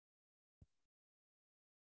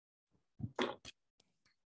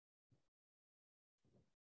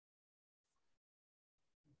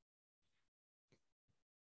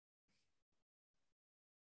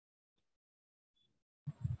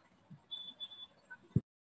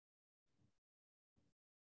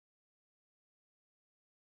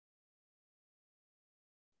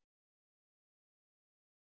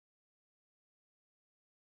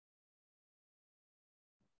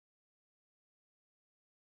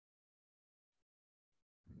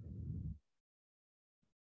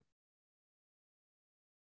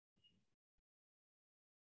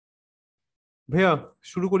ভাইয়া,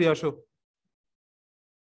 শুরু করি, আসো।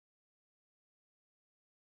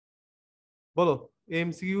 বলো,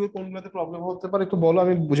 এমসিকিউ কোনগুলোতে প্রবলেম হতে পারে একটু বলো,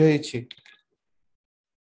 আমি বুঝিয়ে দিচ্ছি।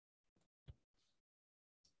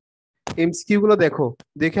 এমসিকিউ গুলো দেখো,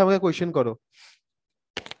 দেখে আমাকে কোয়েশ্চেন করো।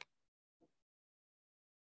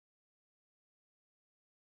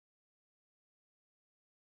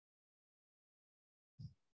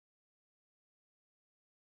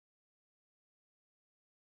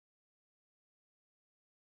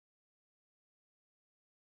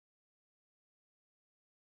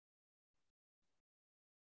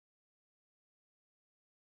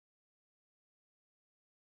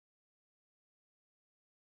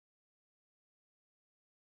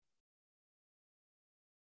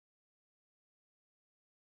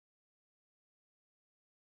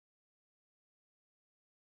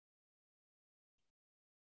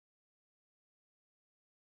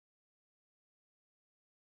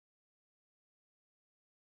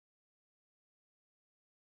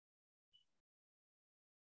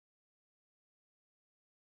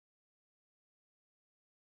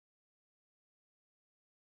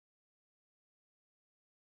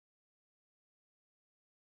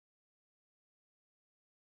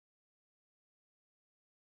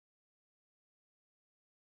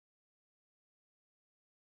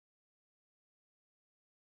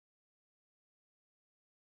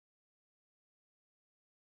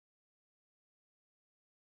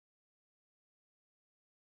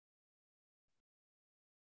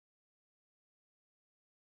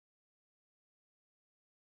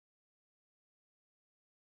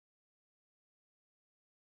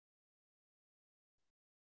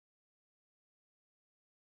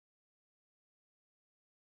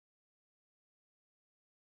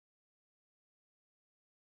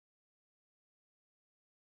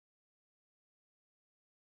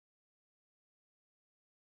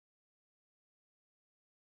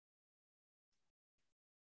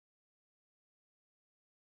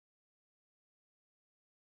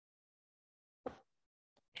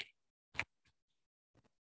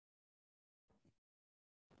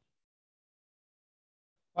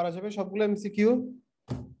 পারা যাবে সবগুলো এমসিকিউ?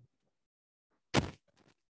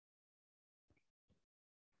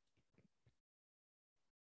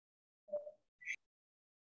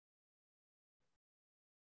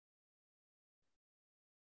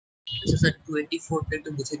 আচ্ছা স্যার 24টা একটু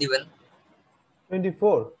বুঝিয়ে দিবেন।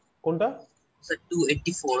 24? কোনটা? Sir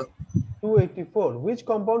 284। 284, which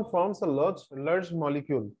compound forms a large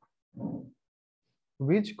molecule?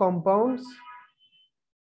 Which compounds?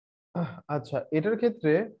 আচ্ছা, এটার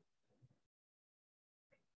ক্ষেত্রে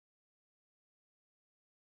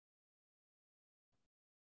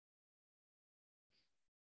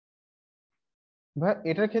ভাই,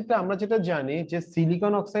 এটার ক্ষেত্রে আমরা যেটা জানি যে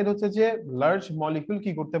সিলিকন অক্সাইড হচ্ছে যে লার্জ মলিকিউল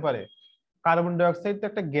কি করতে পারে। কার্বন ডাই অক্সাইড তো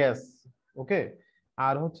একটা গ্যাস, ওকে।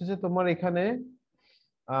 আর হচ্ছে যে তোমার এখানে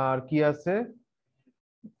আর কি আছে,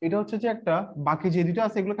 এটা হচ্ছে যে একটা, বাকি যে দুটো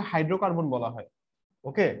আছে এগুলোকে হাইড্রোকার্বন বলা হয়,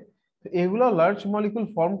 ওকে। তো এগুলো লার্জ মলিকিউল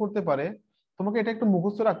ফর্ম করতে পারে। তোমাকে এটা একটু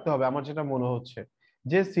মুখস্থ রাখতে হবে, আমার যেটা মনে হচ্ছে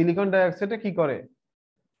যে সিলিকন ডাই অক্সাইডটা কি করে,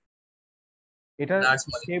 এটার লার্জ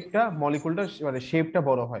মলিকিউল। শেপটা, মলিকুলটা মানে শেপটা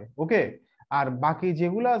বড় হয়, ওকে। আর বাকি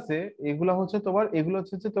যেগুলো আছে এগুলা হচ্ছে তোমার, এগুলো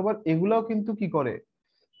হচ্ছে যে তোমার, এগুলাও কিন্তু কি করে,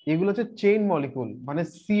 এগুলো হচ্ছে চেইন মলিকুল, মানে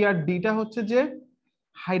সি আর ডিটা হচ্ছে যে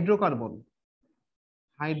হাইড্রোকার্বন,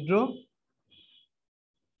 হাইড্রোকার্বন।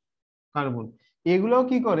 এগুলাও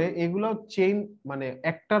কি করে, এগুলাও চেইন, মানে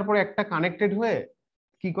একটার পর একটা কানেক্টেড হয়ে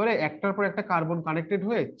কি করে, একটার পর একটা কার্বন কানেক্টেড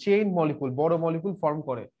হয়ে চেইন মলিকুল, বড় মলিকুল ফর্ম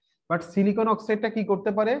করে। বাট সিলিকন অক্সাইডটা কি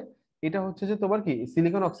করতে পারে, এটা হচ্ছে যে তোমার কি,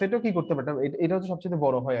 সিলিকন অক্সাইডও কি করতে পারে, এটা হচ্ছে সবচেয়ে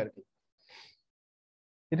বড় হয় আর কি।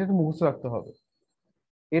 এটা একটু মুখস্থ রাখতে হবে।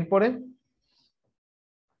 এরপরে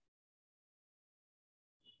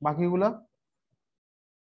বাকিগুলা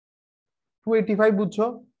 285 বুঝছো?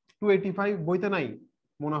 285 বইতে নাই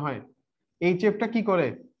মনে হয়। এইচএফটা কি করে,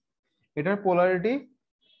 এটার পোলারিটি,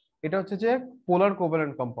 এটা হচ্ছে যে পোলার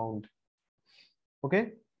কোভ্যালেন্ট কম্পাউন্ড, ওকে।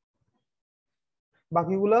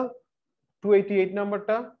 বাকিগুলা 288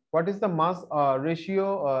 নাম্বারটা, what is the mass ratio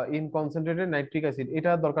in concentrated nitric acid,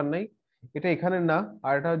 এটা দরকার নাই, এটা এখানে না।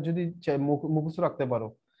 আর এটা যদি মুখস্থ রাখতে পারো।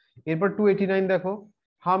 এরপর 289 দেখো,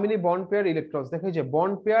 how many bond pair electrons, দেখো এই যে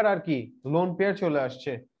বন্ড পেয়ার আর কি লোন পেয়ার চলে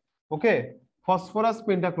আসছে, ওকে। ফসফরাস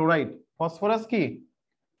পেন্টাক্লোরাইড, ফসফরাস কি,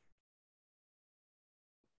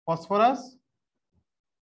 ফসফরাস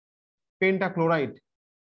পেন্টাক্লোরাইড,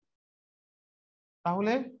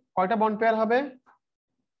 তাহলে কয়টা বন্ড পেয়ার হবে,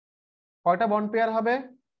 কয়টা বন্ড পেয়ার হবে?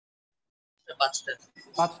 5টা।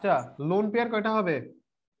 5টা। লোন পেয়ার কয়টা হবে?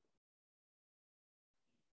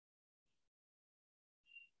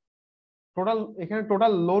 টোটাল এখানে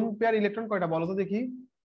টোটাল লোন পেয়ার ইলেকট্রন কয়টা বলো তো দেখি।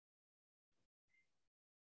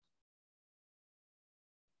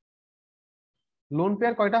 লোন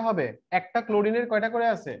পেয়ার কয়টা হবে? একটা ক্লোরিনের কয়টা করে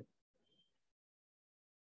আছে?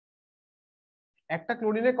 একটা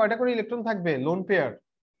ক্লোরিনের কয়টা করে ইলেকট্রন থাকবে লোন পেয়ার?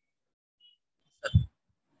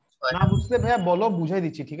 না 6টা। বুঝলে ভাইয়া বলো, বুঝাই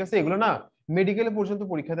দিচ্ছি, ঠিক আছে? এগুলো না মেডিকেল পর্যন্ত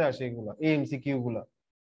পরীক্ষাতে আসে, এগুলো এমসিকিউ গুলা।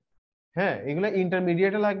 হ্যাঁ, এগুলো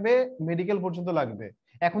ইন্টারমিডিয়েটে লাগবে, মেডিকেল পর্যন্ত লাগবে।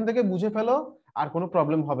 এখন থেকে বুঝে ফেলো, আর কোনো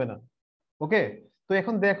প্রবলেম হবে না। ওকে, তো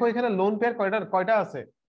এখন দেখো এখানে লোন পেয়ার কয়টা কয়টা আছে।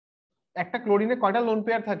 একটা ক্লোরিনে কয়টা লোন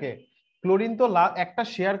পেয়ার থাকে? ক্লোরিন তো একটা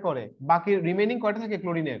শেয়ার করে, বাকি রিমেইনিং কয়টা থাকে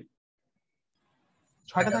ক্লোরিনের?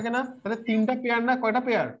 6টা 6টা। থাকে না? তাহলে 3টা পেয়ার না কয়টা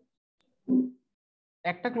পেয়ার?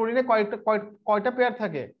 একটা ক্লোরিনে কয়টা কয়টা পেয়ার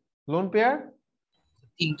থাকে লোন পেয়ার?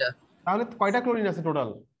 3টা। তাহলে কয়টা ক্লোরিন আছে টোটাল?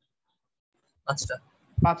 5টা।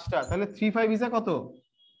 5টা। তাহলে 3 5 ইজা কত?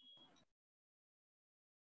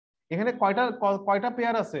 এখানে কয়টা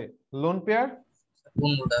পেয়ার আছে লোন পেয়ার?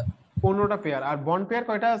 15টা। 15টা পেয়ার। আর বন্ড পেয়ার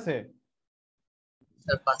কয়টা আছে?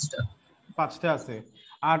 স্যার 5টা। 5টা আছে।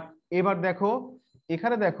 আর এবার দেখো,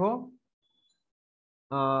 এখানে দেখো,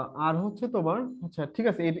 আর হচ্ছে তোমার, আচ্ছা ঠিক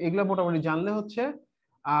আছে, এগুলা মোটামুটি জানলে হচ্ছে।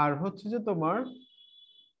 আর হচ্ছে যে তোমার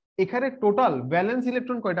এখানে টোটাল ব্যালেন্স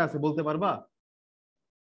ইলেকট্রন কয়টা আছে বলতে পারবা?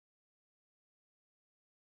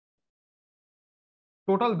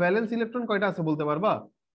 টোটাল ব্যালেন্স ইলেকট্রন কয়টা আছে বলতে পারবা?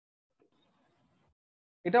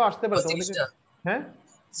 এটাও আসতে পারে তোমাদের। 32টা। হ্যাঁ,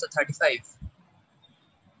 স্যার 35।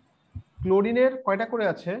 ক্লোরিনের কয়টা করে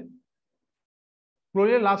আছে?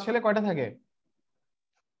 ক্লোরিনের লাস্ট শেলে কয়টা থাকে?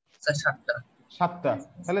 স্যার 7টা। 7টা।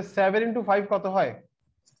 তাহলে 7 × 5 কত হয়?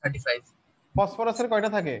 35। ফসফরাসের কয়টা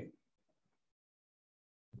থাকে?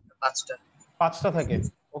 5টা। 5টা থাকে।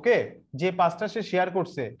 ওকে, যে 5টা সে শেয়ার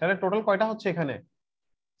করছে, তাহলে টোটাল কয়টা হচ্ছে এখানে?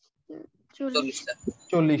 40টা।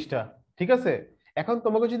 40টা। ঠিক আছে, এখন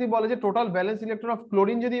তোমাকে যদি বলে যে total balance electron of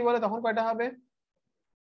chlorine যদি বলে, তখন কয়টা হবে?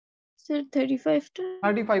 স্যার 35টা।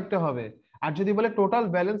 35টা হবে। আর যদি বলে total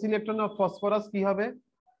balance electron of phosphorus কি হবে,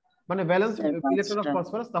 মানে ব্যালেন্স স্যার ইলেকট্রন অফ 5টা।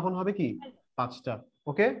 ফসফরাস, তখন হবে কি? 5টা।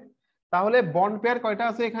 ওকে, তাহলে বন্ড পেয়ার কয়টা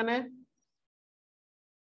আছে এখানে?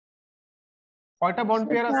 কয়টা বন্ড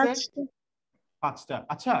স্যার পেয়ার আছে? 5টা। 5টা।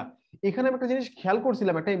 আচ্ছা, এখানে আমি একটা জিনিস খেয়াল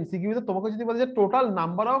করছিলাম, একটা এমসিকিউ তে তোমাকে যদি বলে যে total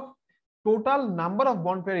number of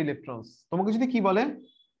bond pair electrons, তোমাকে যদি কি বলে?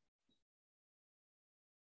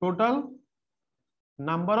 Total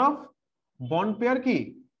number of bond pair কি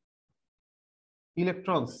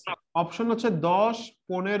ইলেকট্রনস। অপশন হচ্ছে 10,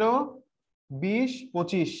 15, 20,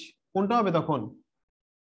 25। কোনটা হবে তখন?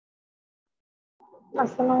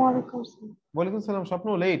 আসসালামু আলাইকুম স্যার। ওয়ালাইকুম সালাম স্বপ্ন,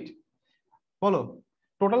 লেট। বলো,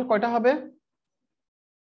 টোটাল কয়টা হবে?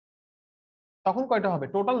 তখন কয়টা হবে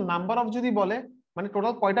টোটাল নাম্বার অফ যদি বলে, মানে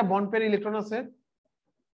টোটাল কয়টা বন্ড পেয়ার ইলেকট্রন আছে,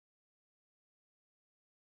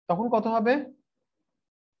 তখন কত হবে?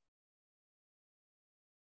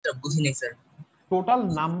 স্যার বুঝিনি sir. Total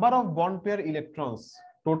number of bond pair electrons.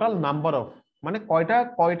 Total number of মানে কয়টা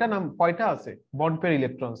কয়টা কয়টা আছে বন্ড পেয়ার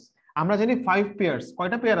ইলেকট্রনস। আমরা জানি 5 পেয়ার্স,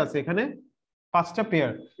 কয়টা পেয়ার আছে এখানে? 5টা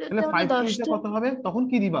পেয়ার। তাহলে তাহলে 5 × 2 10টা। কত হবে? তখন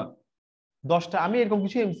কি দিবা? 10টা। আমি এরকম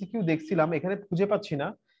কিছু এমসিকিউ দেখছিলাম, এখানে খুঁজে পাচ্ছি না।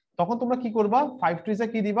 তখন তোমরা কি করবা? 5 × 2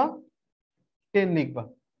 কি দিবা? 10 লিখবা।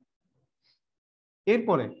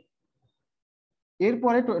 এরপরে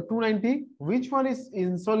এরপরে 290, which one is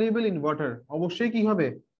insoluble in water? অবশ্যই কি হবে?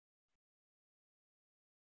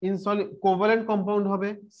 কোভালেন্ট কম্পাউন্ড হবে।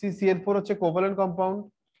 CCl4 হচ্ছে কোভালেন্ট কম্পাউন্ড।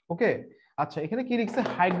 ওকে, আচ্ছা এখানে কি লিখছে?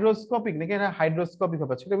 হাইড্রোস্কোপিক নাকি? এটা হাইড্রোস্কোপিক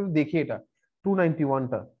হবে। সেটা একটু দেখি, এটা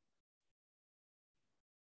 291টা।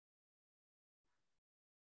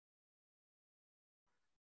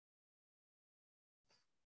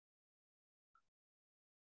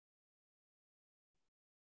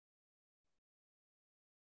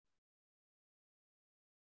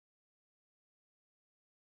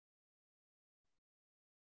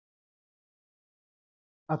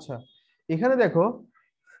 আচ্ছা, এখানে দেখো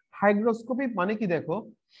হাইগ্রোস্কোপিক মানে কি, দেখো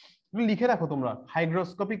একটু লিখে রাখো তোমরা,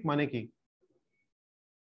 হাইগ্রোস্কোপিক মানে কি।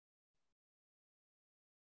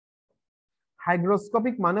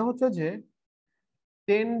 হাইগ্রোস্কোপিক মানে হচ্ছে যে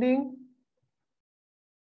tending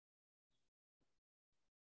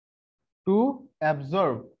to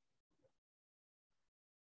absorb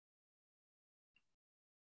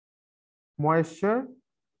moisture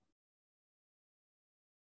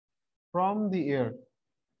from the air.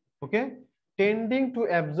 Okay, tending to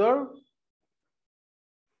absorb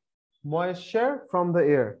moisture from the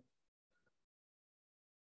air.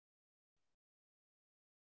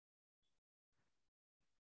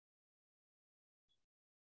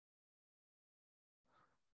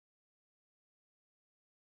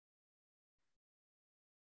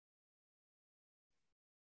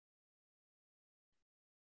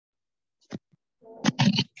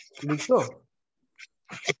 লিখছো?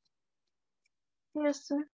 Yes,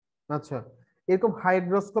 sir. আচ্ছা, এরকম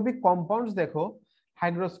হাইড্রোস্কোপিক কম্পাউন্ডস দেখো,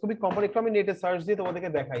 হাইড্রোস্কোপিক কম্পাউন্ড একটু আমি নেটে সার্চ দিয়ে তোমাদেরকে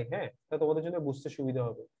দেখাই, হ্যাঁ, তাহলে তোমাদের জন্য বুঝতে সুবিধা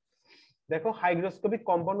হবে। দেখো হাইড্রোস্কোপিক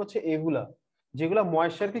কম্পাউন্ড হচ্ছে এগুলা, যেগুলা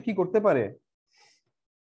ময়েশ্চারকে কি করতে পারে।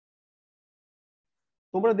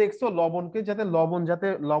 তোমরা দেখছো লবণকে, যাতে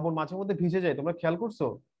লবণ মাঝে মধ্যে ভিজে যায়, তোমরা খেয়াল করছো?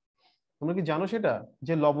 তোমরা কি জানো সেটা,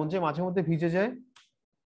 যে লবণ যে মাঝে মধ্যে ভিজে যায়?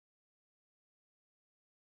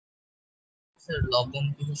 স্যার লবণ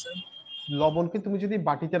কি স্যার? লবণকে তুমি যদি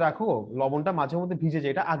বাটিতে রাখো, লবণটা মাঝে মধ্যে ভিজে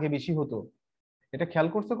যায়, এটা আগে বেশি হতো, এটা খেয়াল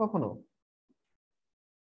করছো কখনো?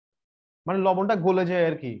 মানে লবণটা গলে যায়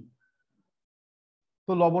আর কি।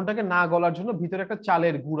 তো লবণটাকে না গলার জন্য ভিতরে একটা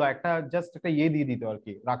চালের গুঁড়া, একটা জাস্ট একটা ইয়ে দিয়ে দিত আর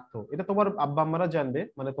কি, রাখতো। এটা তোমার আব্বা আম্মারা জানবে,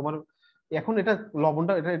 মানে তোমার এখন এটা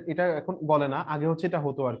লবণটা এটা এটা এখন গলে না, আগে হচ্ছে এটা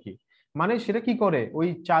হতো আর কি। মানে সেটা কি করে, ওই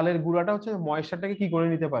চালের গুঁড়াটা হচ্ছে ময়েশ্চারটাকে কি করে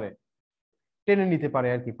নিতে পারে, টেনে নিতে পারে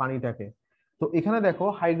আর কি পানিটাকে। তো এখানে দেখো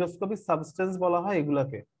হাইড্রোস্কোপিক সাবস্টেন্স বলা হয়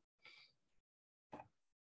এগুলাকে।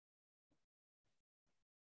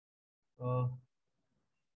 আহ,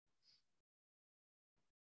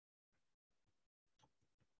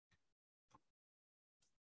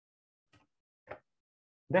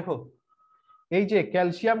 দেখো এই যে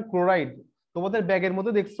ক্যালসিয়াম ক্লোরাইড, তোমাদের ব্যাগের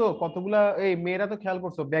মধ্যে দেখছো কতগুলা, এই মেয়েরা তো খেয়াল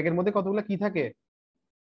করছো ব্যাগের মধ্যে কতগুলা কি থাকে,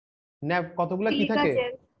 কতগুলা কি Silica থাকে?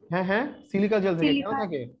 gel. হ্যাঁ হ্যাঁ, সিলিকা জেল থাকে, কেন Silica.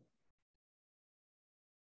 থাকে?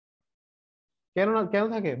 কেন না, কেন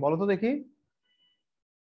থাকে বলো তো দেখি?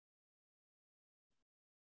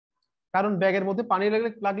 কারণ ব্যাগের মধ্যে পানি লাগলে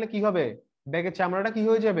লাগলে কি হবে, ব্যাগের চামড়াটা কি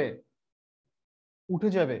হয়ে যাবে, উঠে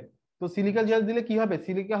যাবে। তো সিলিকা জেল দিলে কি হবে,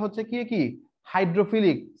 সিলিকা হচ্ছে কি কি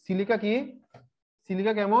হাইড্রোফিলিক। সিলিকা কি,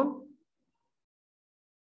 সিলিকা কেমন?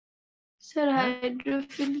 Sir, হ্যাঁ,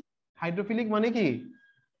 hydrophilic. হাইড্রোফিলিক মানে কি,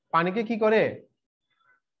 পানিকে কি করে,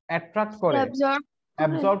 অ্যাট্রাক্ট করে, Absorb করে।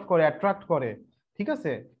 অ্যাবজর্ব করে, অ্যাট্রাক্ট করে। ঠিক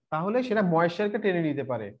আছে, তাহলে সেটা ময়েশ্চারকে টেনে নিতে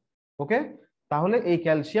পারে। ওকে, তাহলে এই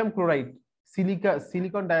calcium chloride,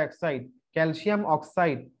 silicon dioxide, calcium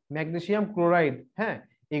oxide, magnesium chloride, হ্যাঁ,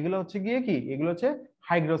 এগুলো হচ্ছে গিয়ে কি, এগুলো হচ্ছে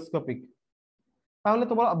হাইগ্রোস্কোপিক। তাহলে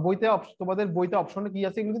তোমার বইতে তোমাদের বইতে অপশনে কি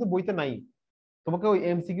আছে, এগুলো কিন্তু বইতে নাই। তোমাকে ওই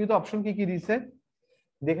এমসিকিউ তে অপশন কি কি দিয়েছে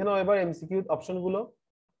দেখে নাও এবার, এমসিকিউ অপশন গুলো।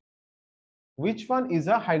 Which one is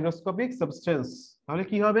a হাইড্রোস্কোপিক substance, তাহলে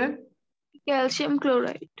কি হবে, Calcium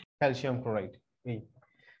chloride. Calcium chloride. এই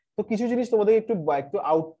তো কিছু জিনিস তোমাদের একটু একটু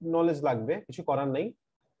আউট নলেজ লাগবে, কিছু করার নাই।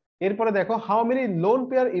 এরপরে দেখো how many lone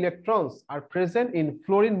pair electrons R present in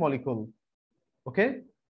fluorine molecule. ওকে,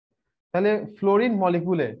 তাহলে ফ্লোরিন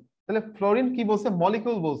মলিকুলে, তাহলে ফ্লোরিন কি বলছে,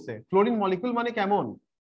 মলিকুল বলছে, ফ্লোরিন মলিকুল মানে কেমন,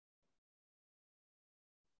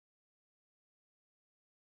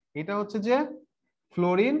 এটা হচ্ছে যে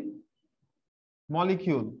ফ্লোরিন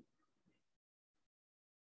মলিকিউল।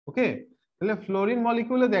 ওকে, তাহলে ফ্লোরিন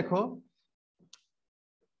মলিকিউলে দেখো,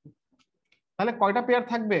 তাহলে কয়টা পেয়ার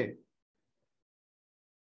থাকবে,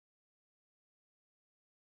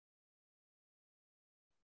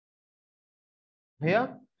 ভাইয়া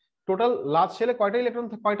টোটাল লাস্ট শেলে কয়টা ইলেকট্রন,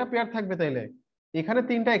 কয়টা পেয়ার থাকবে তাইলে? এখানে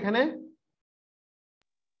তিনটা, এখানে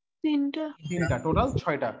তিনটা। তিনটা, টোটাল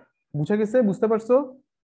ছয়টা। বুঝে গেছে, বুঝতে পারছো?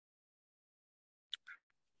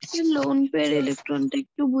 লোন পেয়ার ইলেকট্রনটা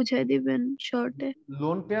একটু বুঝাই দিবেন শর্টে।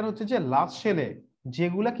 লোন পেয়ার হচ্ছে যে লাস্ট শেলে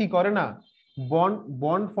যেগুলা কি করে না, বন্ড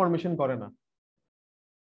বন্ড ফরমেশন করে না।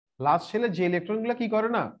 লাস্ট শেলে যে ইলেকট্রন গুলা কি করে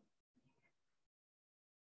না,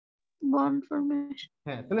 বন্ড ফরমেশন।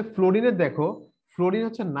 হ্যাঁ, তাহলে ফ্লোরিনের দেখো, ফ্লোরিন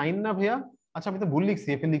হচ্ছে 9 না ভাইয়া? আচ্ছা আমি তো ভুল লিখছি,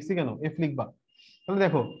 এফ লিখছি কেন, এফ লিখবা। তাহলে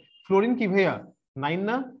দেখো ফ্লোরিন কি ভাইয়া, 9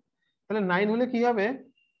 না? তাহলে 9 হলে কি হবে,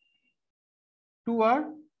 2 আর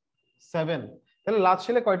 7। তাহলে লাস্ট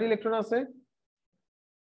শেলে কয়টি ইলেকট্রন আছে,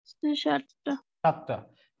 7টা। 7টা।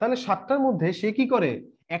 তাহলে 7টার মধ্যে সে কি করে,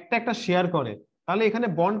 একটা একটা শেয়ার করে। তাহলে এখানে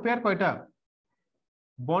বন্ড পেয়ার কয়টা,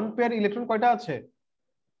 বন্ড পেয়ার ইলেকট্রন কয়টা আছে,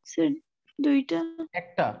 স্যার, 2টা।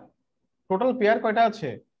 একটা। টোটাল পেয়ার কয়টা আছে,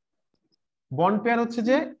 বন্ড পেয়ার হচ্ছে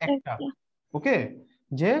যে একটা। একটা। ওকে,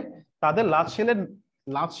 যে তাদের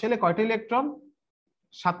লাস্ট শেলে কয়টা ইলেকট্রন,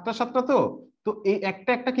 7টা 7টা। তো তো এই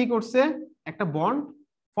একটা একটা কি করছে, একটা বন্ড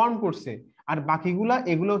ফর্ম করছে। আর বাকিগুলা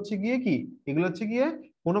এগুলো হচ্ছে গিয়ে কি, এগুলো হচ্ছে গিয়ে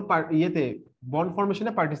কোনো ইয়েতে বন্ড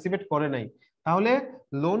ফর্মেশনে পার্টিসিপেট করে নাই। তাহলে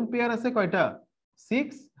লোন পেয়ার আছে কয়টা, 6,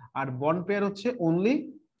 আর বন্ড পেয়ার হচ্ছে অনলি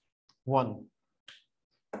 1।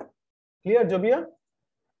 ক্লিয়ার জবিয়া?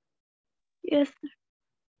 Yes sir.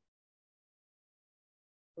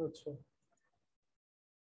 আচ্ছা,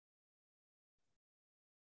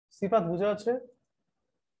 সিফাত বুঝা আছে,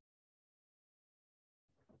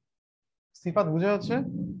 সিফাত বুঝা আছে?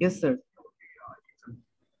 Yes sir.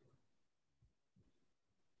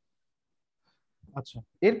 আচ্ছা,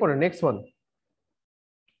 এরপরে নেক্সট ওয়ান,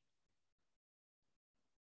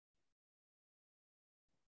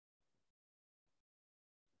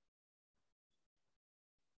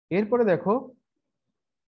 এরপরে দেখো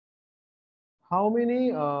হাউ মেনি,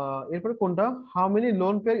 এরপরে কোনটা, how many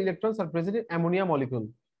lone pair electrons R present in ammonia molecule.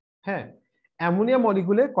 হ্যাঁ, অ্যামোনিয়া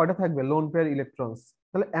মলিকুলে কয়টা থাকবে লোন পেয়ার ইলেকট্রনস?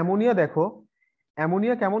 তাহলে অ্যামোনিয়া দেখো,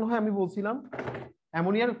 অ্যামোনিয়া কেমন হয় আমি বলছিলাম।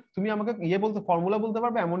 অ্যামোনিয়ার তুমি আমাকে বলতে ফর্মুলা বলতে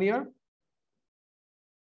পারবে অ্যামোনিয়ার?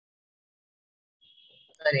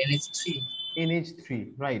 Sir NH3। NH3,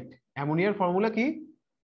 right. অ্যামোনিয়ার formula কি?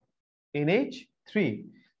 NH3।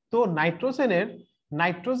 তো নাইট্রোজেনের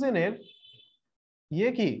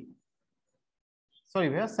কি, সরি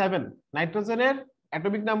ভাইয়া 7, নাইট্রোজেনের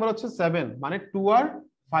অ্যাটমিক নাম্বার হচ্ছে 7, মানে 2 আর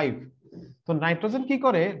 5। তো নাইট্রোজেন কি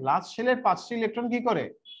করে, লাস্ট শেলের 5টি ইলেকট্রন কি করে,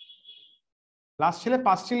 লাস্ট শেলে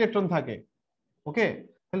 5টি ইলেকট্রন থাকে। ওকে,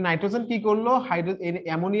 তাহলে নাইট্রোজেন কি করলো,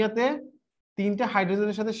 অ্যামোনিয়াতে 3টা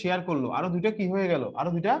হাইড্রোজেনের সাথে শেয়ার করলো, আরো 2টা কি হয়ে গেল, আরো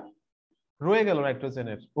 2টা রয়ে গেল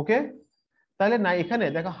নাইট্রোজেনের। ওকে, তাহলে না এখানে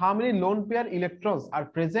দেখো how many lone pair electrons R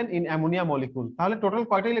present in ammonia molecule, তাহলে টোটাল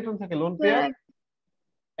কয়টা ইলেকট্রন থাকে লোন পেয়ার?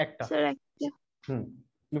 একটা। স্যার একটা। হুম,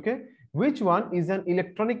 ওকে। Which one is an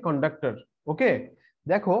electronic conductor? ওকে,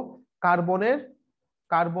 দেখো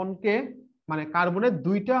কার্বনকে মানে কার্বনের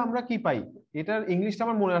দুইটা আমরা কি পাই, এটার ইংলিশটা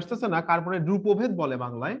আমার মনে আসতেছে না, কার্বনের রূপভেদ বলে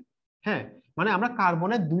বাংলায়। হ্যাঁ, মানে আমরা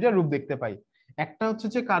কার্বনের দুইটা রূপ দেখতে পাই। একটা হচ্ছে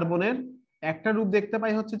যে কার্বনের একটা রূপ দেখতে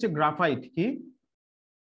পাই হচ্ছে যে গ্রাফাইট, কি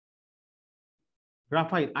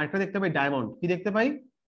গ্রাফাইট, আরেকটা দেখতে পাই ডায়মন্ড, কি দেখতে পাই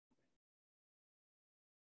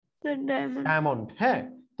স্যার ডায়মন্ড। ডায়মন্ড। হ্যাঁ,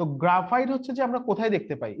 তো গ্রাফাইট হচ্ছে যে আমরা কোথায়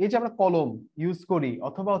দেখতে পাই, এই যে আমরা কলম ইউজ করি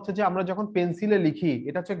অথবা হচ্ছে যে আমরা যখন পেন্সিলে লিখি,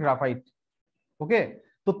 এটা হচ্ছে গ্রাফাইট। ওকে,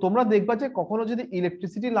 তো তোমরা দেখবা যে কখনো যদি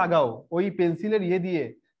ইলেকট্রিসিটি লাগাও ওই পেন্সিলের দিয়ে,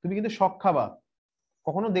 তুমি কিন্তু শক খাবা।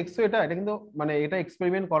 কখনো দেখছো এটা? এটা কিন্তু মানে এটা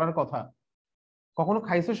এক্সপেরিমেন্ট করার কথা। কখনো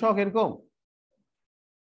খাইছো শক এরকম?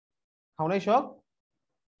 খাও নাই শক?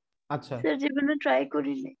 আচ্ছা, স্যার জীবনে ট্রাই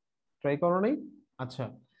করিনি। ট্রাই করো নাই। আচ্ছা,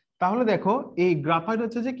 তাহলে দেখো এই গ্রাফাইট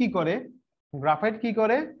হচ্ছে যে কি করে, গ্রাফাইট কি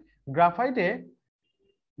করে, গ্রাফাইটে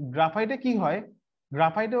গ্রাফাইটে কি হয়,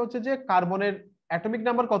 গ্রাফাইটে হচ্ছে যে কার্বনের অ্যাটমিক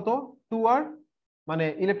নাম্বার কত, 2 আর মানে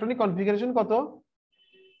ইলেকট্রনিক কনফিগারেশন কত,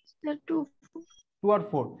 স্যার 2। 2 আর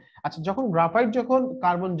 4। আচ্ছা, যখন গ্রাফাইট যখন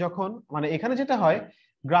কার্বন যখন মানে এখানে যেটা হয়,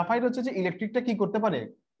 গ্রাফাইট হচ্ছে যে ইলেকট্রিকটা কি করতে পারে,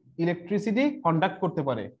 ইলেকট্রিসিটি কন্ডাক্ট করতে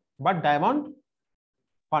পারে, বাট ডায়মন্ড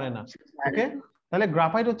পারে না। ওকে, তাহলে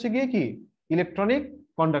গ্রাফাইট হচ্ছে গিয়ে কি ইলেকট্রনিক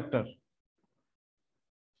কন্ডাক্টর।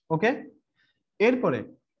 ওকে, এরপরে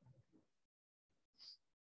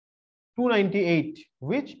 298,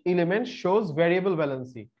 which element shows variable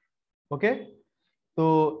valency? ওকে, তো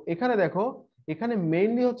এখানে দেখো, এখানে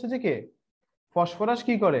মেইনলি হচ্ছে যে কে, ফসফরাস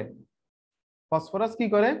কি করে, ফসফরাস কি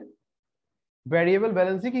করে, ভ্যারিয়েবল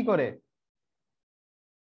ভ্যালেন্সি কি করে,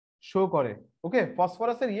 শো করে। ওকে,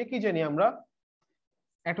 ফসফরাসের কি জানি আমরা,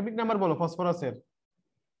 অ্যাটমিক নাম্বার বলো ফসফরাসের,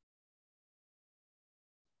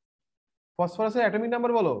 ফসফরাসের অ্যাটমিক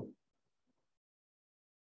নাম্বার বলো।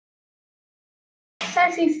 স্যার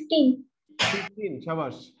 15। 15,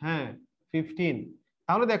 শাবাশ, হ্যাঁ 15।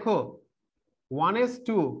 তাহলে দেখো 1s2,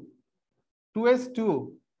 2s2,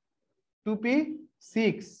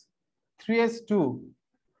 2p6, 3s2,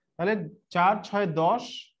 তাহলে 4 6 10,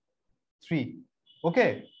 3। ওকে,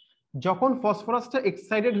 যখন ফসফরাসটা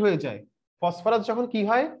এক্সাইটেড হয়ে যায়, ফসফরাস যখন কি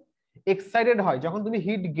হয়, এক্সাইটেড হয়, যখন তুমি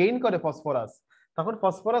হিট গেইন করে ফসফরাস, তখন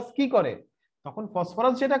ফসফরাস কি করে, তখন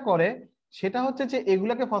ফসফরাস যেটা করে সেটা হচ্ছে যে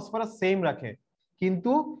এগুলাকে ফসফরাস সেম রাখে,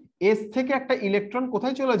 কিন্তু এস থেকে একটা ইলেকট্রন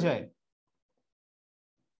কোথায় চলে যায়,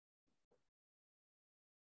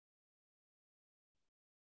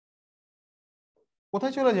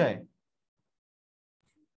 কোথায় চলে যায়,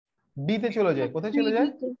 ডি তে চলে যায়। কোথায় চলে যায়?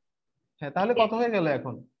 হ্যাঁ, তাহলে কত হয়ে গেল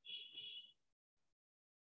এখন,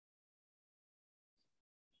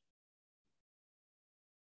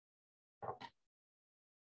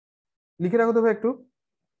 লিখে রাখো তো ভাই একটু।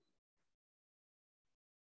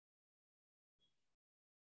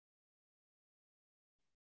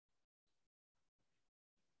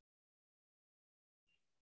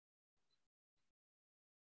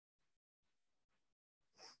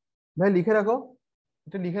 ভাই লিখে রাখো,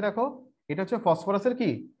 এটা লিখে রাখো। এটা হচ্ছে ফসফরাসের কি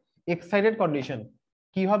এক্সাইটেড কন্ডিশন,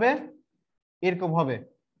 কি হবে, এরকম হবে।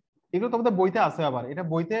 এগুলো তোমাদের বইতে আছে, আবার এটা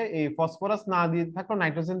বইতে এই ফসফরাস না দিয়ে থাকলেও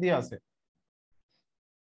নাইট্রোজেন দিয়ে আছে।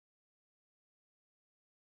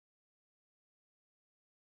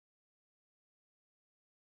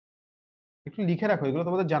 একটু লিখে রাখো, এগুলো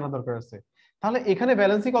তোমাদের জানা দরকার আছে। তাহলে এখানে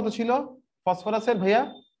ব্যালেন্সি কত ছিল ফসফরাসের ভাইয়া,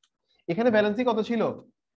 এখানে ব্যালেন্সি কত ছিল,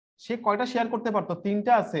 সে কয়টা শেয়ার করতে পারতো,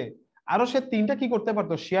 3টা আছে, আরো সে 3টা কি করতে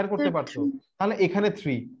পারতো, শেয়ার করতে পারতো। তাহলে এখানে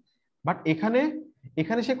 3, বাট এখানে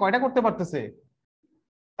এখানে সে কয়টা করতে পারতেছে,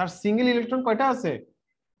 তার সিঙ্গেল ইলেকট্রন কয়টা আছে,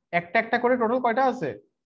 একটা একটা করে টোটাল কয়টা আছে,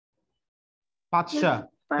 5টা।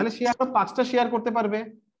 তাহলে সে আরো 5টা শেয়ার করতে পারবে,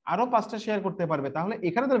 আরো 5টা শেয়ার করতে পারবে, তাহলে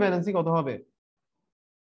এখানে তার ভ্যালেন্সি কত হবে?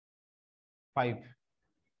 5।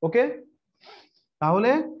 ওকে,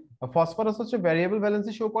 তাহলে ফসফরাস হচ্ছে ভ্যারিয়েবল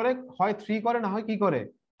ভ্যালেন্সি শো করে, হয় 3 করে, না হয় কি করে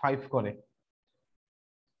 5 করে।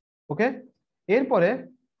 ওকে, এরপরে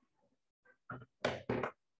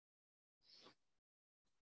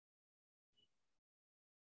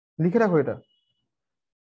লিখে রাখো এটা।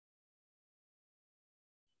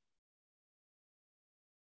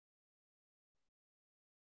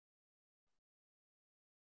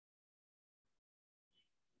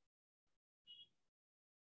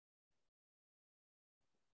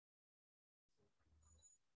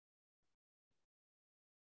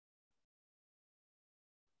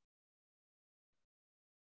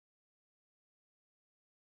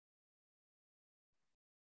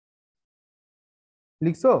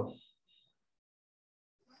 লিখছো?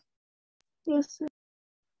 Yes, sir.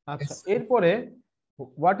 আচ্ছা, Yes. এরপরে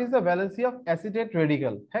what is the valency of acetate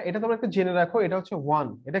radical? হ্যাঁ, এটা তোমরা একটু জেনে রাখো, এটা হচ্ছে 1।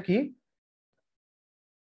 এটা কি?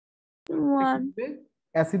 1.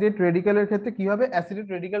 অ্যাসিডেট রেডিক্যালের ক্ষেত্রে কি হবে? অ্যাসিডেট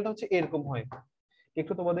রেডিক্যালটা হচ্ছে এরকম হয়,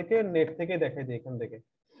 একটু তোমাদেরকে নেট থেকে দেখাই দিই এখান থেকে।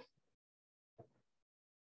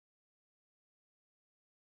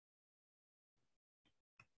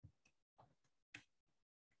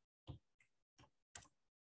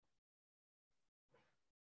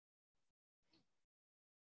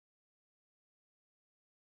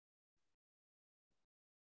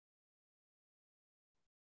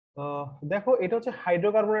 দেখো, এটা হচ্ছে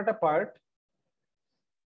হাইড্রোকার্বন একটা পার্ট।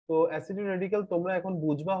 তো অ্যাসিডেট রেডিক্যাল তোমরা এখন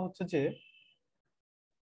বুঝবা হচ্ছে যে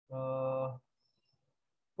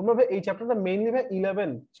তোমরা ভাই এই চ্যাপ্টারটা মেইনলি ভাই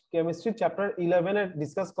 11 কেমিস্ট্রি চ্যাপ্টার 11 এ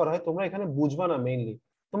ডিসকাস করা হয়, তোমরা এখানে বুঝবা না মেইনলি।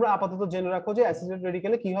 তোমরা আপাতত জেনে রাখো যে অ্যাসিডেট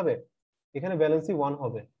রেডিক্যালে কি হবে, এখানে ভ্যালেন্সি 1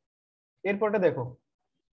 হবে। এরপরটা দেখো,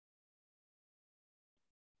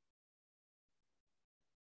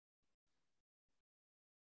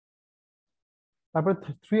 তারপর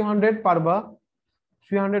 300 পারবা,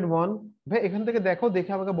 301। ভাই এখান থেকে দেখো,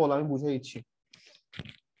 দেখে আমাকে বলো, আমি বুঝিয়ে দিচ্ছি।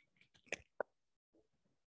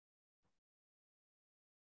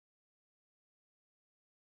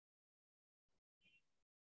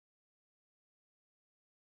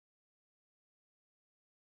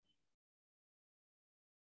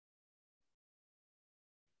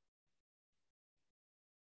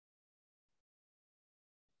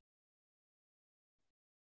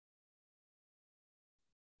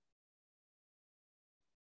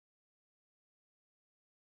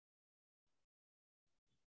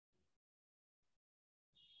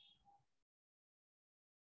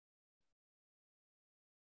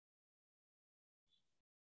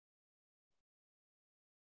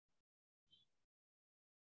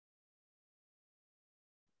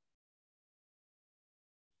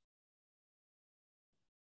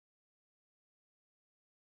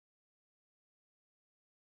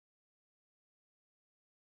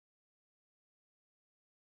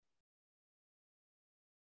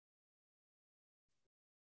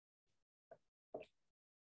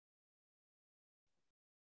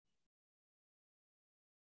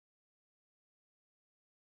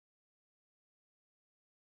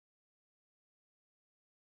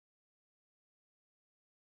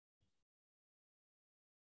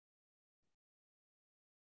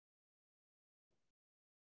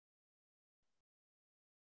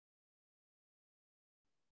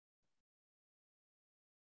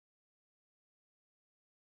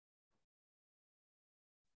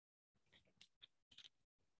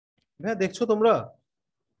 ভাই দেখছো তোমরা?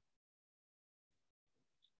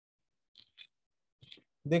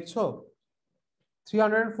 দেখছো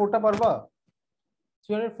 304টা পারবা?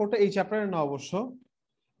 304টা এই চ্যাপ্টারের না অবশ্য,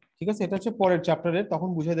 ঠিক আছে, এটা হচ্ছে পরের চ্যাপ্টারের, তখন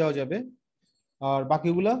বুঝে দেওয়া যাবে। আর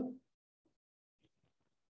বাকিগুলা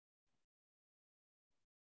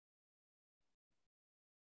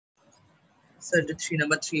স্যার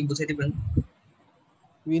 3 বুঝে দিবেন।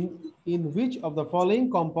 in which of the following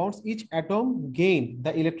compounds each atom gain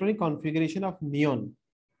the electronic configuration of neon?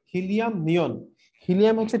 Helium, neon.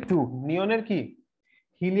 Helium হচ্ছে 2, নিয়নের কি?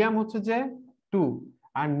 হিলিয়াম হচ্ছে যে 2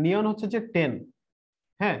 আর নিয়ন হচ্ছে যে 10।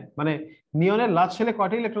 হ্যাঁ, মানে নিয়নের লাস্ট শেলে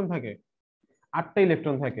কয়টা ইলেকট্রন থাকে? 8টা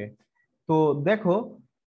ইলেকট্রন থাকে। তো দেখো,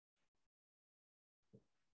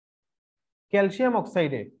 calcium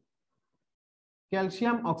অক্সাইডে,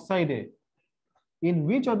 calcium অক্সাইডে in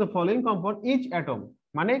which of the following compound each atom,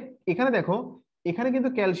 মানে এখানে দেখো, এখানে কিন্তু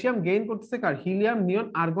ক্যালসিয়াম গেইন করতেছে কার? হিলিয়াম, নিয়ন,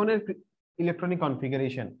 আর্গনের ইলেকট্রনিক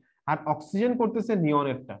কনফিগারেশন, আর অক্সিজেন করতেছে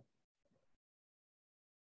নিয়নেরটা।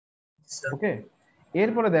 স্যার ওকে,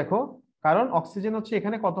 এরপরে দেখো, কারণ অক্সিজেন হচ্ছে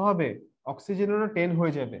এখানে কত হবে? অক্সিজেনেরও 10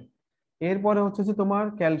 হয়ে যাবে। এরপরে হচ্ছে যে তোমার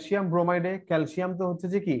ক্যালসিয়াম ব্রোমাইডে, ক্যালসিয়াম তো হচ্ছে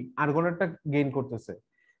যে কি আর্গনেরটা গেইন করতেছে।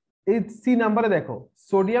 এই সি নাম্বারে দেখো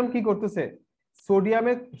সোডিয়াম কি করতেছে,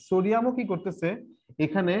 সোডিয়ামও কি করতেছে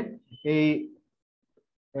এখানে এই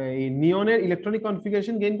এই নিয়নের ইলেকট্রনিক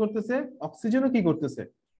কনফিগারেশন গেইন করতেছে, অক্সিজেনও কি করতেছে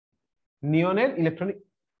নিয়নের ইলেকট্রনিক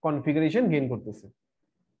কনফিগারেশন গেইন করতেছে,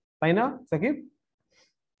 তাই না সাকিব?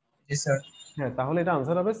 জি স্যার। হ্যাঁ, তাহলে এটা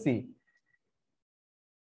আনসার হবে সি।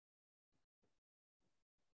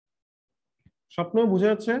 স্বপ্ন বুঝে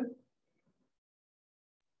যাচ্ছে?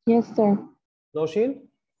 Yes, sir. নওশীন?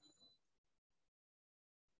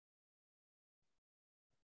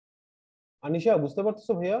 আনিশা বুঝতে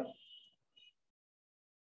পারতেছো ভাইয়া?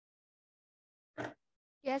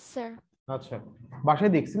 Yes, sir. আচ্ছা,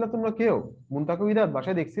 বাসায় দেখছিলা তোমরা কেউ মুনতাকা বিদাত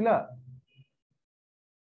বাসায় দেখছিলা?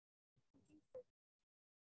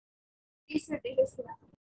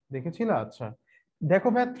 দেখেছিলা? আচ্ছা, দেখো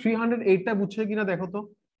ভাই 308টা বুঝছে কিনা দেখো তো,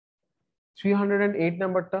 308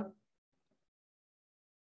 নাম্বারটা।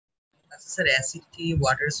 আচ্ছা স্যার, অ্যাসিড কি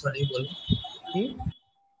ওয়াটারে সলিউবল? কি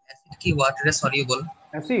অ্যাসিড কি ওয়াটারে সলিউবল?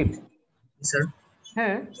 অ্যাসিড? স্যার।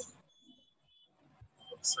 হ্যাঁ,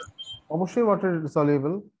 অবশ্যই ওয়াটার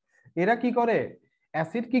সলিউবল। এরা কি করে,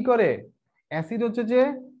 অ্যাসিড কি করে, অ্যাসিড হচ্ছে যে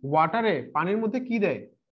ওয়াটারে পানির মধ্যে কি দেয়,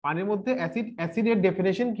 পানির মধ্যে অ্যাসিডের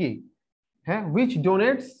ডেফিনেশন কি? হ্যাঁ, which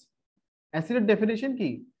donates, অ্যাসিডের ডেফিনেশন কি?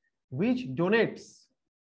 which donates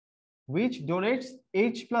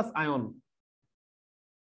H plus ion,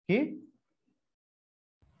 কি?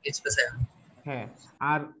 H plus ion। হ্যাঁ,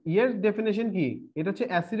 আর এর ডেফিনেশন কি? এটা হচ্ছে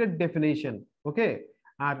অ্যাসিডের ডেফিনেশন, ওকে।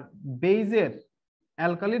 আর বেজের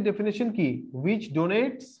অ্যালকালির ডেফিনেশন কি? which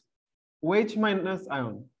donates OH minus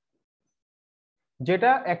ion,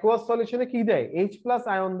 যেটা অ্যাকুয়াস সলিউশনে কি দেয় H প্লাস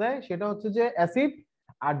আয়ন দেয় সেটা হচ্ছে যে অ্যাসিড,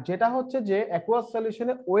 আর যেটা হচ্ছে যে অ্যাকুয়াস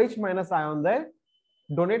সলিউশনে OH মাইনাস আয়ন দেয়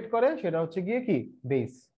ডোনেট করে সেটা হচ্ছে গিয়ে কি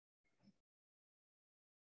বেস।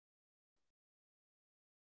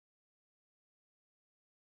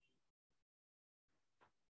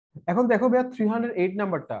 এখন দেখো ভাইয়া 308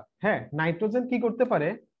 নাম্বারটা, হ্যাঁ, নাইট্রোজেন কি করতে পারে,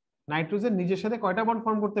 নাইট্রোজেন নিজের সাথে কয়টা বন্ড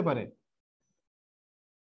ফর্ম করতে পারে,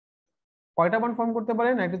 কয়টা বন্ড ফর্ম করতে পারে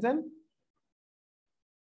নাইট্রোজেন?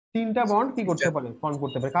 3টা বন্ড কি করতে পারে, ফর্ম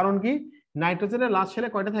করতে পারে। কারণ কি, নাইট্রোজেনের লাস্ট শেলে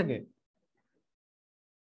কয়টা থাকে,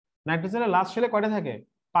 নাইট্রোজেনের লাস্ট শেলে কয়টা থাকে?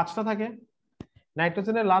 5টা থাকে।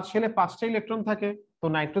 নাইট্রোজেনের লাস্ট শেলে 5টা ইলেকট্রন থাকে। তো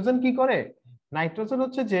নাইট্রোজেন কি করে, নাইট্রোজেন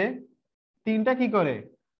হচ্ছে যে 3টা কি করে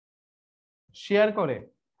শেয়ার করে,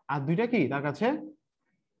 আর 2টা কি তার কাছে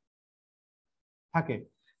থাকে।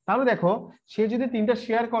 তাহলে দেখো সে যদি 3টা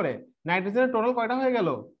শেয়ার করে, নাইট্রোজেনের টোটাল কয়টা হয়ে গেল,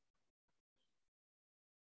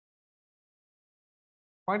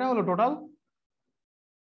 কয়টা হলো টোটাল?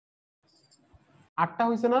 8টা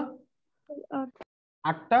হয়েছে না?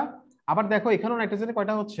 8টা। আবার দেখো এখানেও নাইট্রোজেনের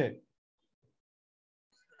কয়টা হচ্ছে,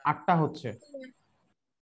 8টা হচ্ছে।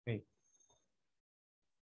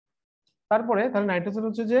 তারপরে তাহলে নাইট্রোজেন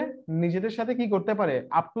হচ্ছে যে নিজেদের সাথে কি করতে পারে,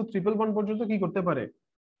 আপ টু ট্রিপল বন্ড পর্যন্ত কি করতে পারে,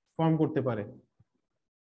 ফর্ম করতে পারে।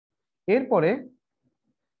 এরপরে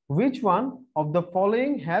which one of the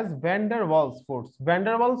following has van der Waals force, van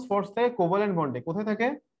der Waals force থাকে কোভালেন্ট বন্ডে, কোথায় থাকে,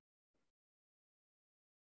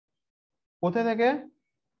 কোথায় থাকে?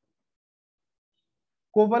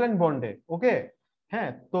 কোভালেন্ট বন্ডে, ওকে। হ্যাঁ,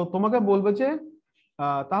 তো তোমাকে বলবে যে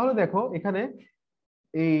তাহলে দেখো এখানে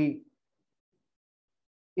এই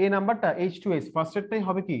এই নাম্বারটা H2S ফার্স্ট এরটাই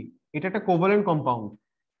হবে কি, এটা একটা কোভালেন্ট কম্পাউন্ড,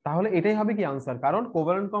 তাহলে এটাই হবে কি আনসার, কারণ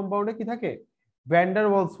কোভালেন্ট কম্পাউন্ডে কি থাকে ভ্যান ডার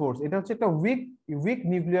ওয়ালস ফোর্স, এটা হচ্ছে একটা উইক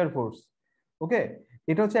নিউক্লিয়ার ফোর্স, ওকে।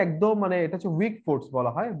 এটা হচ্ছে একদম মানে এটা হচ্ছে উইক ফোর্স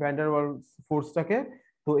বলা হয় ভ্যান ডার ওয়ালস ফোর্সটাকে।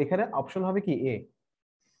 তো এখানে অপশন হবে কি এ।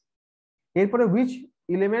 এরপরে হুইচ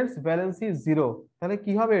এলিমেন্টস ভ্যালেন্সি জিরো, তাহলে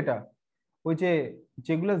কি হবে এটা, ওই যে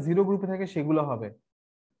যেগুলো জিরো গ্রুপে থাকে সেগুলো হবে।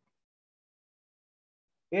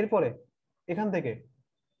 এরপরে এখান থেকে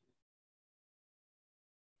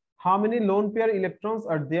how many lone pair electrons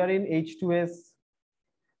are there in H2S,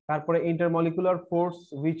 তারপরে intermolecular force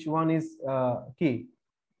which one is কি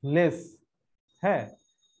less, হ্যাঁ,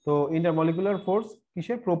 তো intermolecular force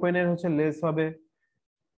কিসের, প্রোপেনের হচ্ছে লেস হবে।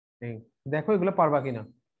 দেখো এগুলো পারবা কিনা,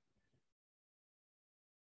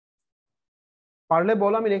 পারলে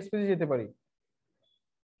বলো আমি নেক্সট পেজে যেতে পারি।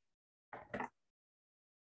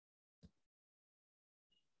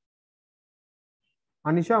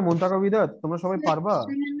 আনিশা, মুনতাকা বিদাত তোমরা সবাই পারবা?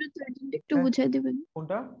 313 একটু বুঝাই দিবেন।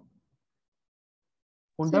 কোনটা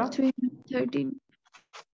কোনটা? 313।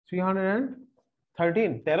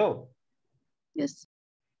 313 13। Yes.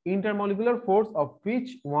 Intermolecular force of which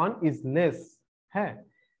one is less, হ্যাঁ।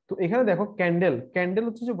 তো এখানে দেখো ক্যান্ডেল, ক্যান্ডেল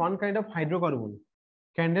হচ্ছে যে one kind of hydrocarbon,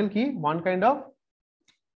 candle কি ওয়ান কাইন্ড অফ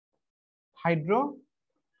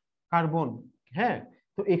হাইড্রোকার্বন, হ্যাঁ।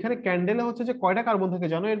 তো এখানে ক্যান্ডেলে হচ্ছে যে কয়টা কার্বন থাকে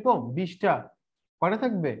জানো, এরকম 20টা, কয়টা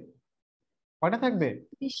থাকবে কয়টা থাকবে?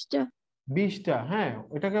 20টা। 20টা। হ্যাঁ,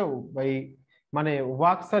 এটাকে এই মানে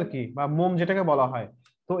ওয়াক্স আর কি, বা মোম যেটাকে বলা হয়।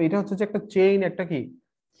 তো এটা হচ্ছে যে একটা চেইন, একটা কি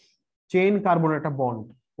চেইন কার্বন, একটা বন্ড।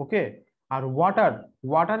 ওকে। আর ওয়াটার,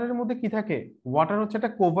 ওয়াটারের মধ্যে কি থাকে? ওয়াটার হচ্ছে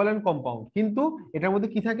একটা কোভালেন্ট কম্পাউন্ড, কিন্তু এটার মধ্যে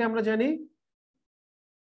কি থাকে আমরা জানি?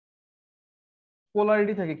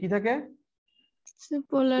 পোলারিটি থাকে। কি থাকে?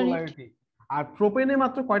 পোলারিটি। পোলারিটি। আর প্রোপেনে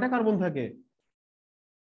মাত্র কয়টা কার্বন থাকে?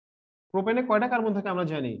 প্রোপেনে কয়টা কার্বন থাকে আমরা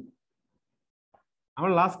জানি?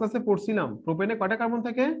 আমরা লাস্ট ক্লাসে পড়ছিলাম প্রোপেনে কয়টা কার্বন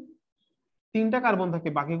থাকে? 3টা কার্বন থাকে,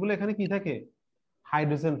 বাকিগুলো এখানে কি থাকে?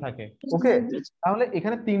 হাইড্রোজেন থাকে। ওকে। তাহলে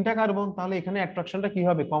এখানে 3টা কার্বন, তাহলে এখানে অ্যাট্রাকশনটা কি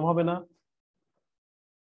হবে? কম হবে না?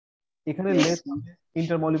 এখানে লেস হবে।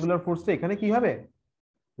 ইন্টারমলিকুলার ফোর্সটা এখানে কি হবে?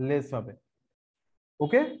 লেস হবে।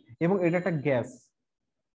 ওকে। এবং এটা একটা গ্যাস।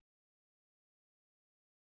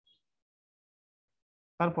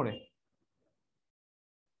 তারপরে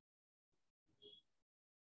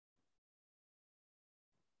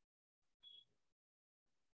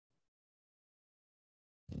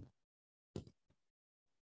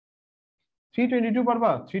 322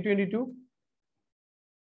 পারবা? 322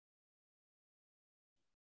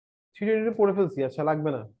 322 পড়ে ফেলছি, আচ্ছা লাগবে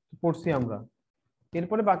না, পড়ছি আমরা।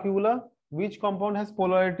 এরপরে বাকিগুলা, which compound has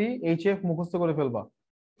polarity HF মুখস্থ করে ফেলবা।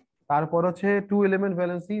 তারপর হচ্ছে two element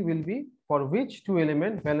valency will be, for which two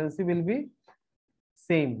element valency will be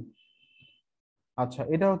same। আচ্ছা,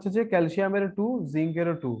 এটা হচ্ছে যে ক্যালসিয়ামের 2, জিঙ্কের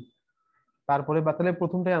 2। তারপরে তাহলে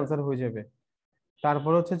প্রথমটাই আনসার হয়ে যাবে।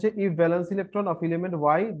 তারপর হচ্ছে যে if valence electron of element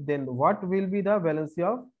Y, then what will be the valency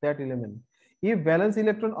of that element? if valence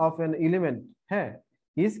electron of an element, হ্যাঁ,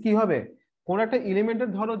 is কি হবে? কোন একটা এলিমেন্টের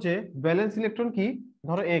ধরো যে ভ্যালেন্স ইলেকট্রন কি,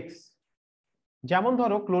 ধরো এক্স। যেমন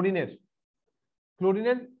ধরো ক্লোরিনের,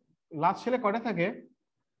 ক্লোরিনের লাস্ট শেলে কয়টা থাকে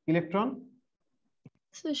ইলেকট্রন?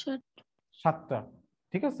 7টা।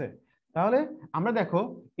 ঠিক আছে। তাহলে আমরা দেখো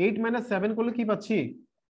 8 - 7 করলে কি পাচ্ছি?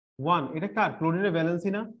 1। এটা কার? ক্লোরিনের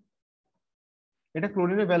ভ্যালেন্সি না? এটা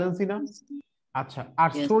ক্লোরিনের ভ্যালেন্সি না? আচ্ছা, আর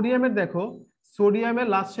Yes. সোডিয়ামের দেখো, সোডিয়ামের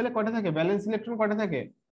লাস্ট শেলে কয়টা থাকে? ভ্যালেন্স ইলেকট্রন কয়টা থাকে?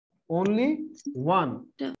 অনলি 1।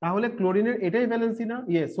 তাহলে ক্লোরিনের এটাই ভ্যালেন্সি না?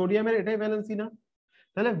 সোডিয়ামের এটাই ভ্যালেন্সি না?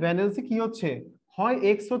 তাহলে ভ্যালেন্সি কি হচ্ছে? হয়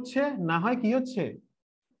এক্স হচ্ছে, না হয় কি হচ্ছে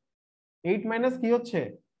 8 মাইনাস কি হচ্ছে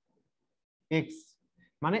এক্স।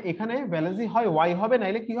 মানে এখানে ভ্যালেন্সি হয় ওয়াই হবে,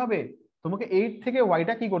 নাইলে কি হবে? তোমাকে 8 থেকে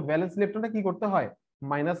ওয়াইটা কি করতে, ভ্যালেন্স ইলেকট্রনটা কি করতে হয়?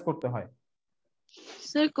 মাইনাস করতে হয়।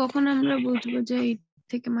 স্যার কখন আমরা বুঝবো যে এই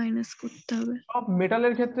থেকে মাইনাস করতে হবে? সব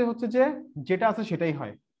মেটালের ক্ষেত্রে হচ্ছে যে যেটা আছে সেটাই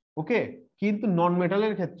হয়। ওকে। কিন্তু নন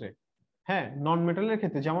মেটালের ক্ষেত্রে, হ্যাঁ, নন মেটালের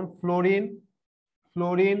ক্ষেত্রে যেমন fluorine,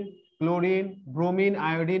 fluorine, chlorine, bromine,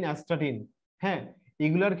 iodine, astatine, হ্যাঁ,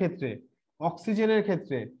 এগুলোর ক্ষেত্রে, অক্সিজেনের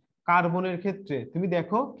ক্ষেত্রে, কার্বনের ক্ষেত্রে তুমি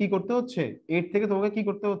দেখো কি করতে হচ্ছে? 8 থেকে তোমাকে কি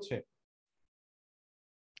করতে হচ্ছে?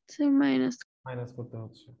 Sir minus. মাইনাস করতে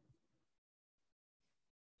হচ্ছে।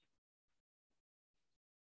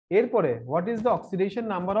 এরপরে what is the oxidation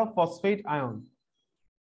number of phosphate ion?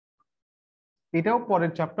 এটাও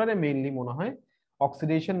পরের চ্যাপ্টারে মেইনলি মনে হয়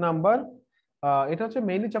অক্সিডেশন নাম্বার, এটা হচ্ছে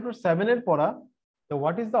মেইনলি চ্যাপ্টার 7 এর পড়া। তো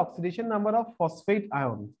what is the oxidation number of phosphate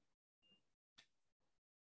ion?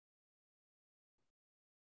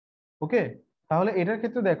 ওকে। তাহলে এটার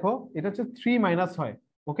ক্ষেত্রে দেখো এটা হচ্ছে 3 মাইনাস হয়।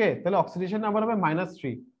 ওকে, তাহলে অক্সিডেশন নাম্বার হবে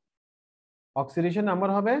 -3। অক্সিডেশন নাম্বার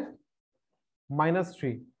হবে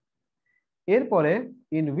 -3। এরপরে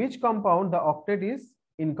in which compound the octet is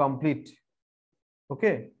incomplete?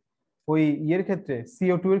 ওকে। ওই ইয়ের ক্ষেত্রে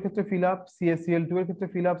CO2 এর ক্ষেত্রে ফিল আপ, CaCl2 এর ক্ষেত্রে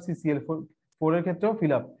ফিল আপ, CCl4 এর ক্ষেত্রেও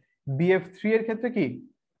ফিল আপ, BF3 এর ক্ষেত্রে কি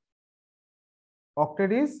অক্টেট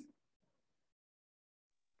ইজ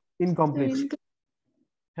ইনকমপ্লিট।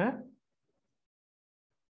 হ্যাঁ।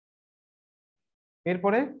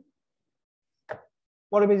 এরপরে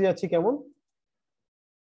পরে পেজে যাচ্ছি, কেমন?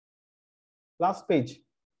 লাস্ট পেজ,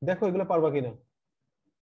 দেখো এগুলো পারবা কিনা।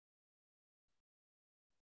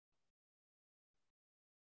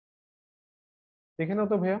 দেখে নাও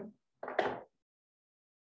তো ভাইয়া।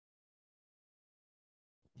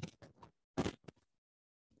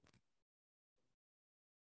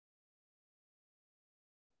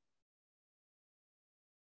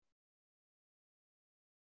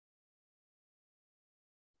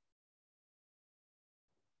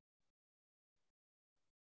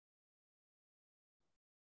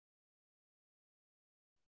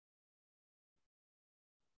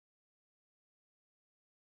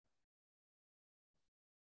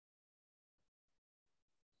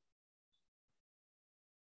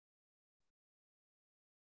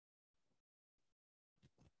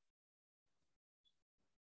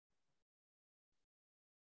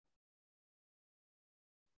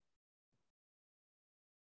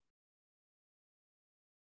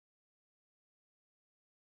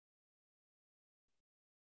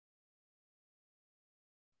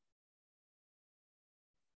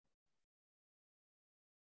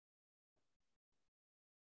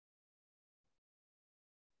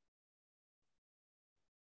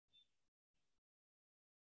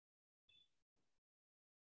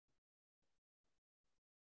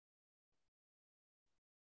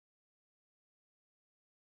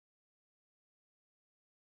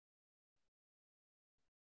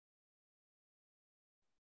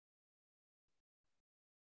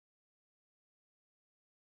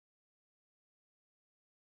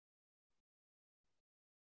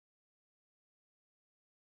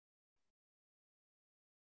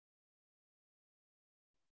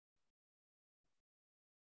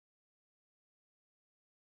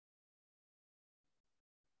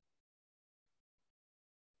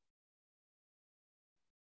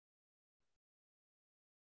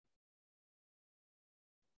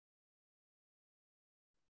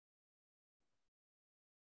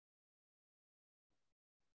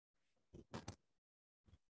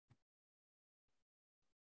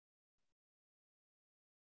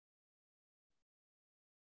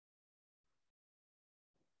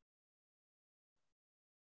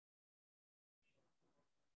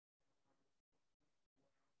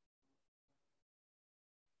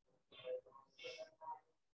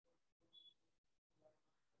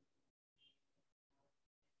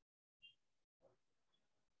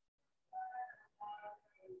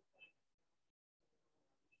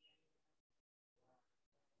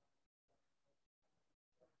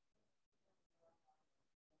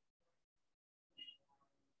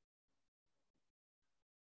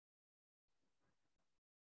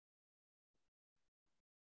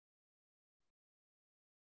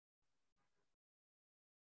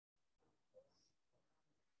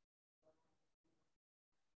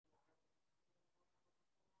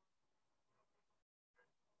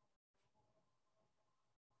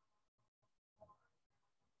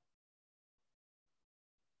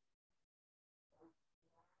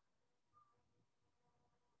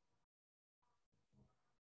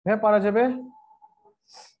 হ্যাঁ পারা যাবে।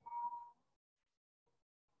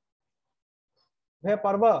 হ্যাঁ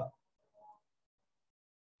পারবা।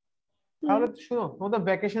 তাহলে শুনো, তোমাদের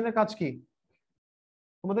ভ্যাকেশনের কাজ কি?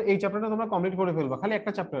 তোমাদের এই চ্যাপ্টারটা তোমরা কমপ্লিট করে ফেলবা, খালি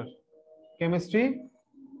একটা চ্যাপ্টার, কেমিস্ট্রি।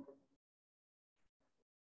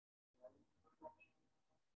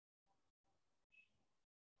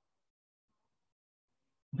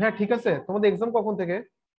 হ্যাঁ ঠিক আছে, তোমাদের এক্সাম কখন থেকে?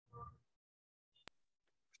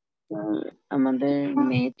 আমাদের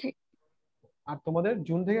মে থেকে। আর তোমাদের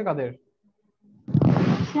জুন থেকে কাদের?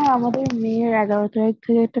 স্যার আমাদের মেয়ের 11 তারিখ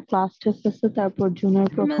থেকে একটা ক্লাস টেস্ট আছে, তারপর জুনের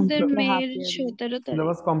প্রথম আমাদের থেকে হাফ মেয়ের ইয়ারলি। 17 তারিখ।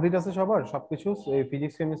 সিলেবাস কমপ্লিট আছে সবার, সবকিছু,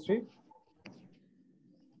 ফিজিক্স কেমিস্ট্রি?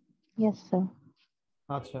 Yes sir.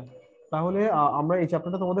 আচ্ছা, তাহলে আমরা এই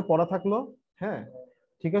চ্যাপ্টারটা তোমাদের পড়া থাকলো। হ্যাঁ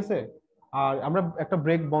ঠিক আছে। আর আমরা একটা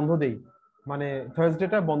ব্রেক বন্ধ দেই, মানে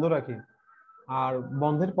থার্সডেটা বন্ধ রাখি। আর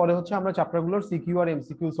বন্ধের পরে হচ্ছে আমরা চ্যাপ্টারগুলোর সিকিউ আর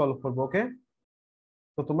এমসিকিউ সলভ করবো, ওকে?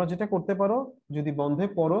 তো তোমরা যেটা করতে পারো, যদি বন্ধে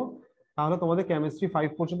পড়ো তাহলে তোমাদের কেমিস্ট্রি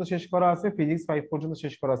 5 পর্যন্ত শেষ করা আছে, ফিজিক্স 5 পর্যন্ত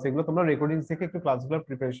শেষ করা আছে, এগুলো তোমরা রেকর্ডিং থেকে একটু ক্লাসগুলোর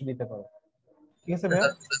প্রিপারেশন নিতে পারো। ঠিক আছে ভাইয়া?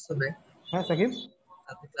 কালকে ক্লাস হবে? হ্যাঁ সাকিব,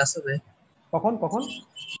 কালকে ক্লাস হবে? কখন কখন?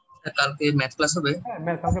 স্যার কালকে ম্যাথ ক্লাস হবে?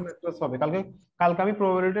 হ্যাঁ কালকে ম্যাথ ক্লাস হবে। কালকে কালকে আমি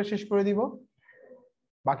প্রবাবিলিটি শেষ করে দিব,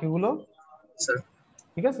 বাকিগুলো। স্যার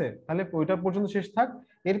ঠিক আছে, তাহলে ওইটা পর্যন্ত শেষ থাক।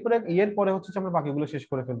 এরপরে এর পরে হচ্ছে যে আমরা বাকিগুলো শেষ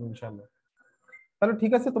করে ফেলবো ইনশাআল্লাহ। তাহলে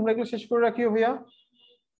ঠিক আছে, তোমরা এগুলো শেষ করে রাখিও ভাইয়া।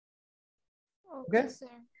 Okay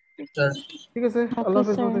sir. স্যার ঠিক আছে, ওকে আল্লাহ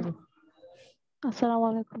হাফেজ, ভালো স্যার। থেকো। আসসালামু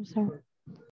আলাইকুম স্যার।